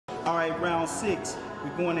All right, round 6,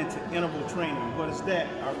 we're going into interval training. What is that?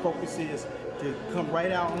 Our focus is to come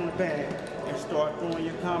right out on the bag and start throwing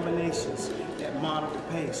your combinations at moderate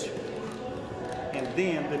pace. And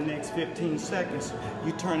then the next 15 seconds,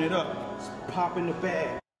 you turn it up, pop in the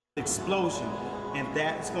bag, explosion, and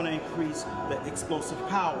that's going to increase the explosive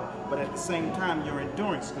power, but at the same time, your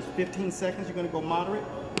endurance, because 15 seconds, you're going to go moderate,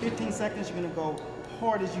 15 seconds, you're going to go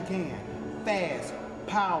hard as you can, fast,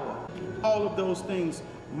 power, all of those things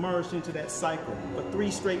merged into that cycle for 3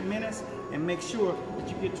 straight minutes, and make sure that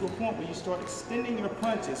you get to a point where you start extending your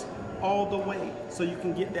punches all the way so you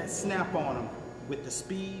can get that snap on them with the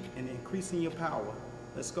speed and increasing your power.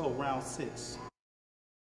 Let's go, round 6.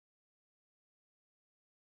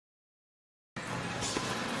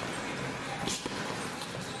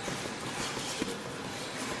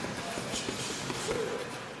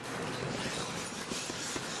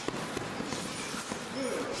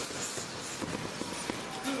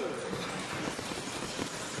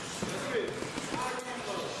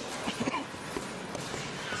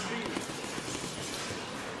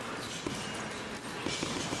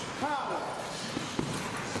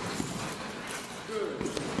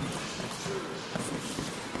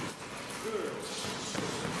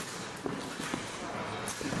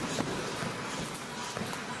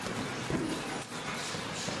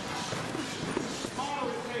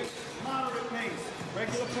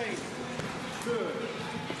 Regular pace. Good.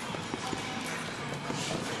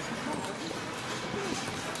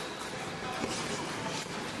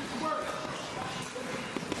 Work.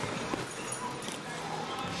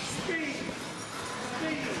 Speed.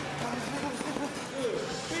 Speed. Good.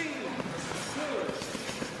 Speed. Good.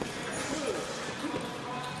 Good.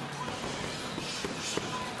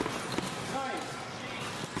 Nice.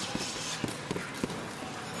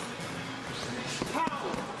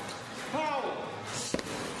 Power. Power.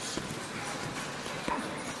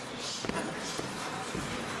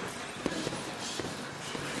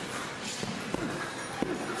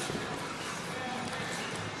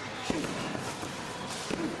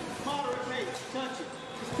 Moderate pace. Touch it.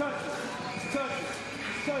 Just touch it. Just touch it.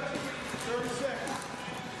 Just touch it. 30 seconds.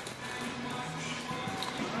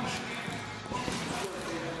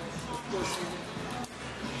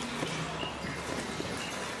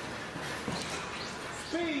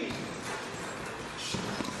 Speed.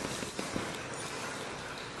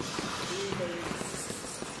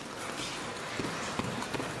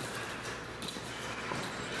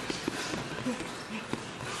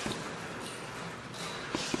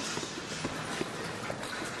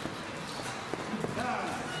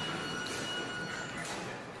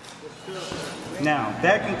 Now,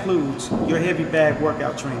 that concludes your heavy bag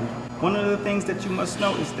workout training. One of the things that you must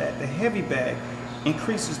know is that the heavy bag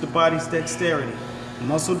increases the body's dexterity,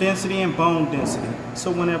 muscle density, and bone density. So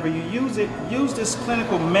whenever you use it, use this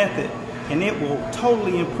clinical method and it will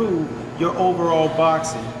totally improve your overall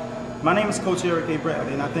boxing. My name is Coach Eric A.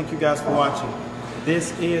 Bradley, and I thank you guys for watching.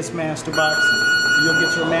 This is Master Boxing. You'll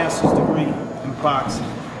get your master's degree in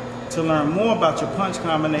boxing. To learn more about your punch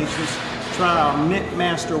combinations, try our Mid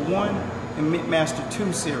Master 1 and Mid Master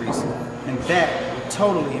 2 series, and that will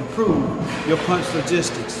totally improve your punch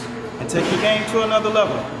logistics and take your game to another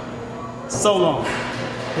level. So long.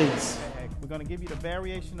 Peace. We're going to give you the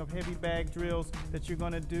variation of heavy bag drills that you're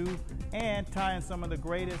going to do and tie in some of the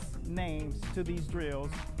greatest names to these drills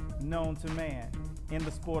known to man in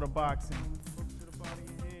the sport of boxing. To the body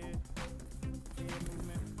and head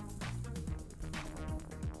movement.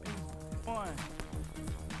 1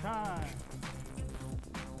 time.